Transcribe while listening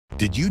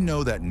Did you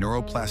know that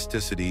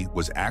neuroplasticity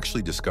was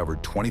actually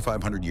discovered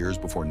 2,500 years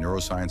before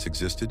neuroscience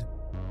existed?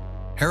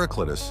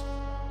 Heraclitus,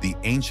 the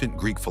ancient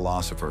Greek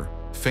philosopher,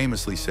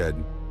 famously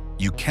said,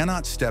 "You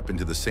cannot step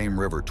into the same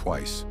river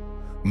twice."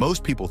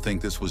 Most people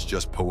think this was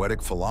just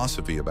poetic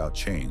philosophy about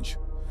change,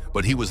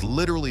 but he was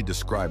literally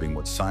describing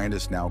what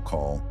scientists now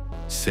call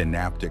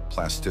synaptic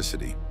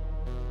plasticity.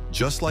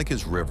 Just like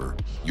his river,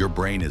 your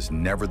brain is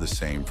never the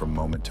same from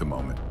moment to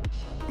moment.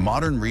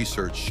 Modern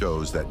research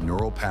shows that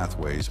neural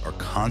pathways are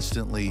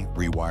constantly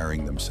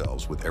rewiring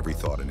themselves with every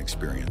thought and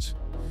experience.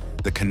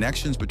 The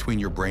connections between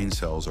your brain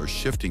cells are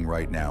shifting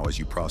right now as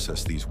you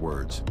process these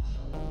words.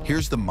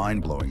 Here's the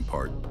mind-blowing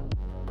part.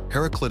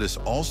 Heraclitus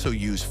also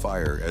used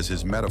fire as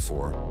his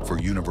metaphor for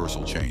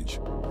universal change.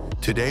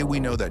 Today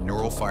we know that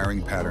neural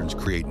firing patterns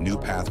create new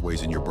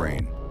pathways in your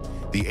brain.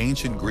 The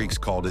ancient Greeks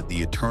called it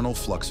the eternal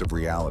flux of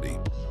reality.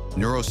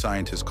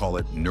 Neuroscientists call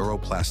it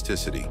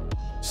neuroplasticity.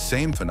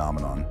 Same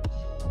phenomenon,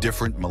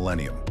 different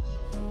millennium.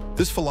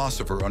 This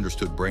philosopher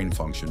understood brain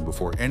function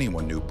before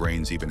anyone knew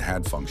brains even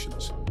had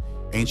functions.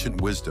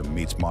 Ancient wisdom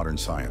meets modern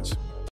science.